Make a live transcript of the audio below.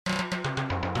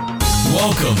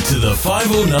Welcome to the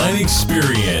 509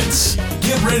 Experience.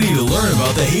 Get ready to learn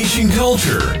about the Haitian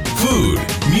culture, food,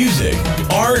 music,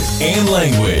 art, and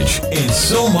language, and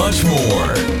so much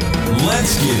more.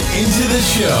 Let's get into the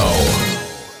show.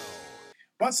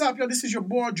 What's up, yo? This is your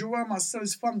boy Joel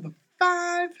Marcellus from the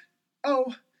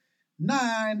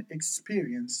 509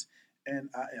 Experience, and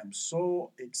I am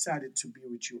so excited to be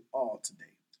with you all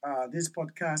today. This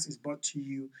podcast is brought to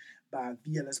you by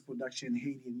VLS Production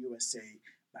Haiti and USA,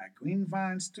 by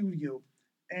Greenvine Studio,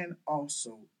 and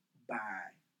also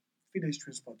by Fidelis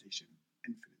Transportation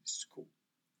and Fidelis School.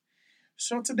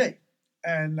 So today,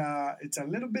 and it's a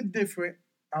little bit different.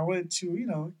 I wanted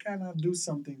to, kind of do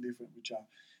something different with y'all.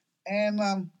 And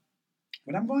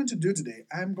what I'm going to do today,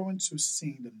 I'm going to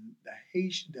sing the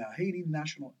Haiti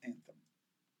national anthem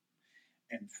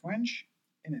in French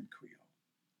and in Creole.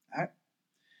 All right?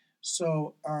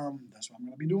 So that's what I'm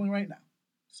going to be doing right now.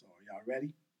 So y'all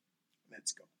ready?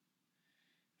 Let's go.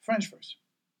 French first.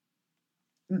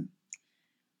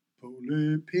 Pour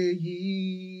le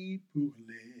pays, pour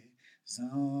les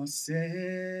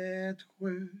ancêtres,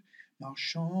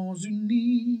 marchons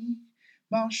unis,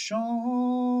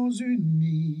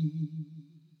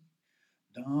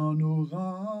 dans nos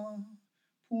rangs,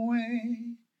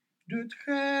 point de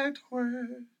traître.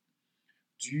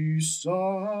 Du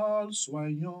sol,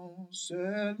 soyons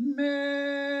seuls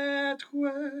maîtres,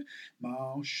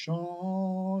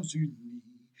 marchons unis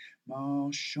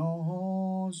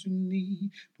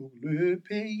pour le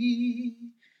pays,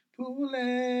 pour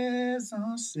les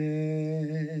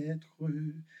ancêtres.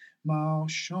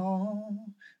 Marchons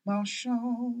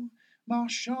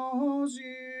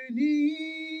unis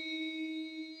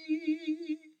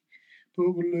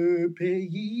pour le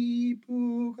pays,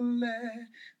 pour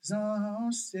les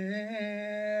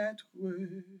ancêtres.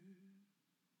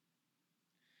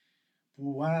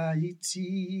 Pour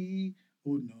Haïti,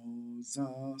 oh nos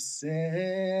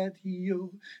ancêtres,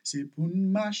 yo, c'est pour nous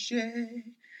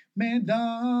marcher, main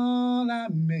dans la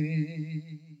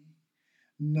main.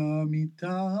 Nan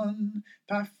mi-tan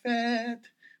pa fèt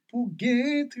pou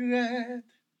gen tret,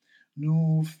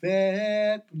 nou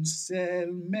fèt pou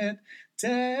n'sel met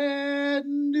tèt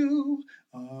nou,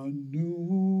 an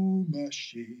nou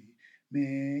mache,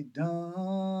 men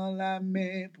dan la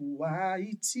men pou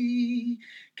Haïti,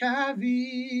 ka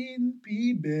vin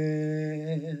pi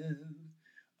bel.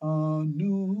 An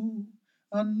nou,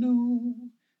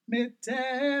 met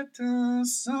tèt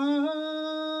ensemble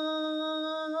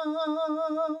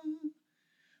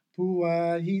pour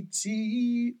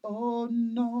Haïti, oh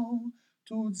non,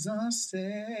 tous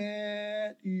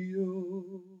ancêtres,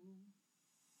 yo.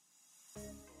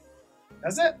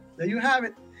 That's it. There you have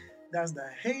it. That's the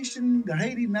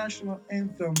Haiti national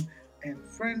anthem in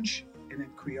French and in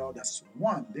Creole. That's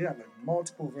one. They have like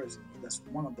multiple verses. That's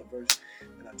one of the verses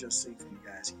that I just sang for you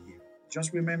guys here.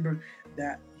 Just remember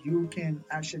that you can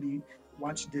actually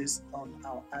watch this on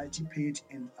our IG page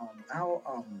and on our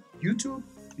YouTube.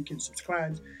 You can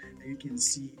subscribe and you can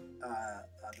see the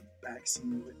back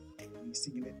scene of it, me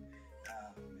singing it.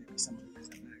 Maybe some of you guys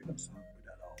have not heard the song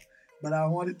at all. But I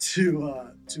wanted to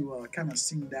kind of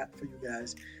sing that for you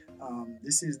guys.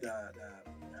 This is the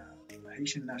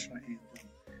Haitian national anthem.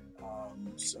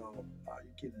 So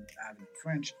you can have it in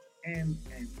French and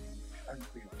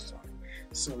Creole, sorry.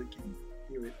 So you can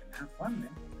hear it and have fun,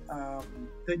 man.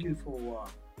 Thank you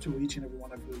to each and every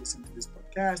one of you listening to this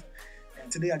podcast.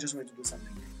 And today I just wanted to do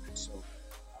something different. So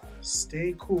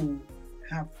stay cool,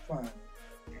 have fun,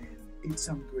 and eat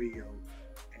some griot,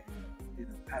 and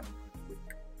have a good week.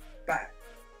 Bye.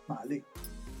 Mali.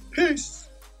 Peace.